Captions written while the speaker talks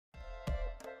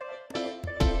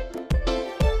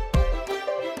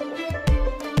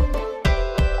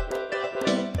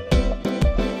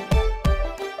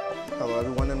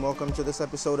welcome to this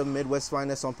episode of Midwest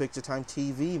Finest on Picture Time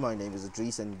TV. My name is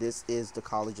Idris and this is the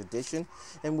college edition.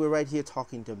 And we're right here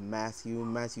talking to Matthew.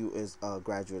 Matthew is a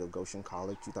graduate of Goshen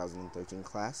College, 2013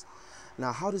 class.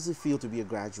 Now, how does it feel to be a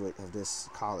graduate of this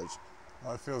college?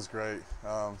 It feels great.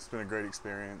 It's been a great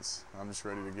experience. I'm just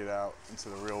ready to get out into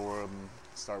the real world and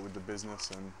start with the business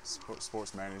and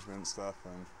sports management stuff.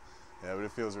 And yeah, but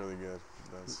it feels really good.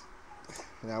 It does.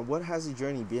 Now, what has the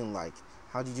journey been like?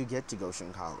 How did you get to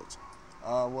Goshen College?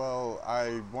 Well,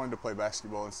 I wanted to play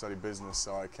basketball and study business,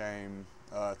 so I came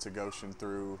to Goshen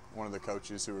through one of the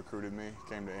coaches who recruited me,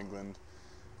 came to England,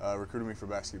 recruited me for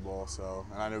basketball,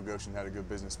 and I knew Goshen had a good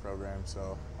business program,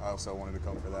 so I also wanted to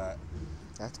come for that.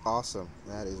 That's awesome.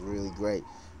 That is really great.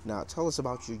 Now, tell us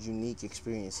about your unique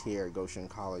experience here at Goshen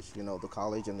College, you know, the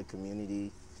college and the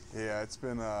community. Yeah, it's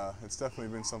definitely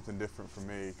been something different for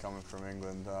me coming from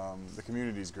England. The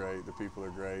community's great, the people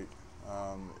are great.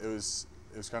 It was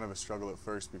kind of a struggle at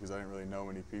first because I didn't really know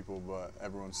many people, but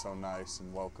everyone's so nice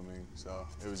and welcoming, so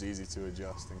it was easy to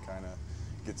adjust and kind of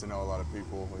get to know a lot of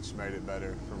people, which made it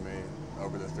better for me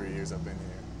over the 3 years I've been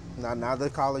here. Now the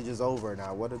college is over.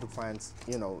 Now, what are the plans,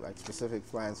 you know, like specific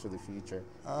plans for the future?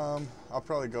 I'll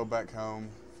probably go back home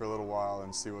for a little while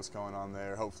and see what's going on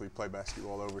there, hopefully play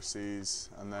basketball overseas,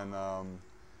 and then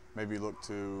maybe look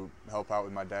to help out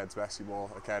with my dad's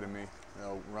basketball academy,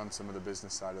 run some of the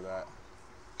business side of that.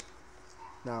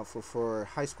 Now, for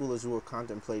high schoolers who are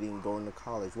contemplating going to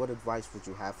college, what advice would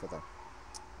you have for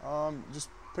them? Just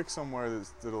pick somewhere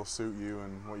that'll suit you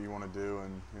and what you want to do,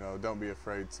 and don't be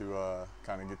afraid to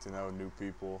kind of get to know new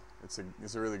people. It's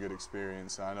a really good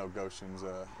experience. I know Goshen's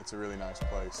it's a really nice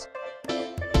place.